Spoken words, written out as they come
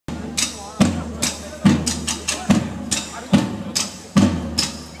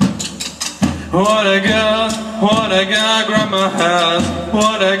What a girl grandma has.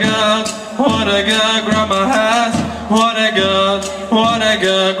 What a girl grandma has. What a girl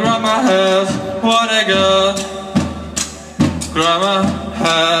grandma has. What a girl grandma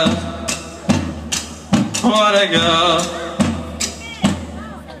has. What a girl.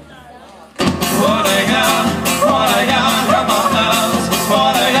 What a girl grandma has.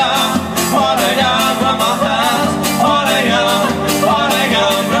 What a girl grandma has. What a girl grandma has. What a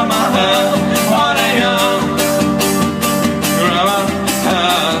girl grandma has. What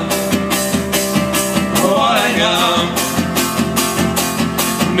a girl.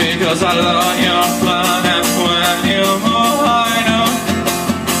 Because I love your planet when you move, I know.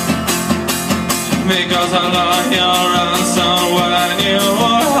 Because I love your answer when you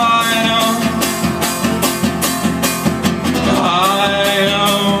walk, I know. I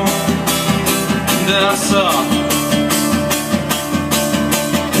know. That's all.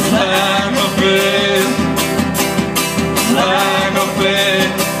 Like a bit, like a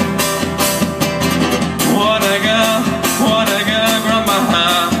bit. What a girl grandma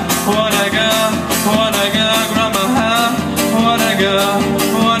has. What a girl grandma has. What a girl grandma has.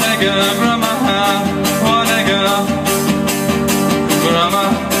 What a girl grandma has. What a girl.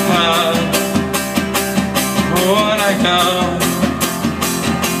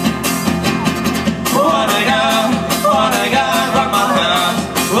 What a girl grandma has.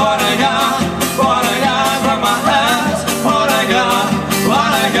 What a girl grandma has.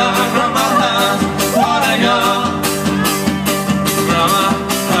 What a girl grandma has. What a girl grandma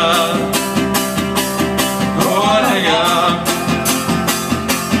has.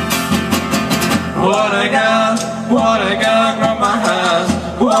 What a girl. What a girl grandma has.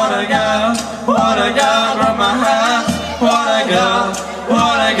 What a girl grandma has.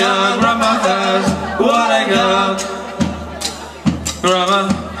 What a girl grandma has. What a girl grandma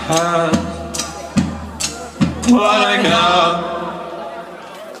has. What a girl.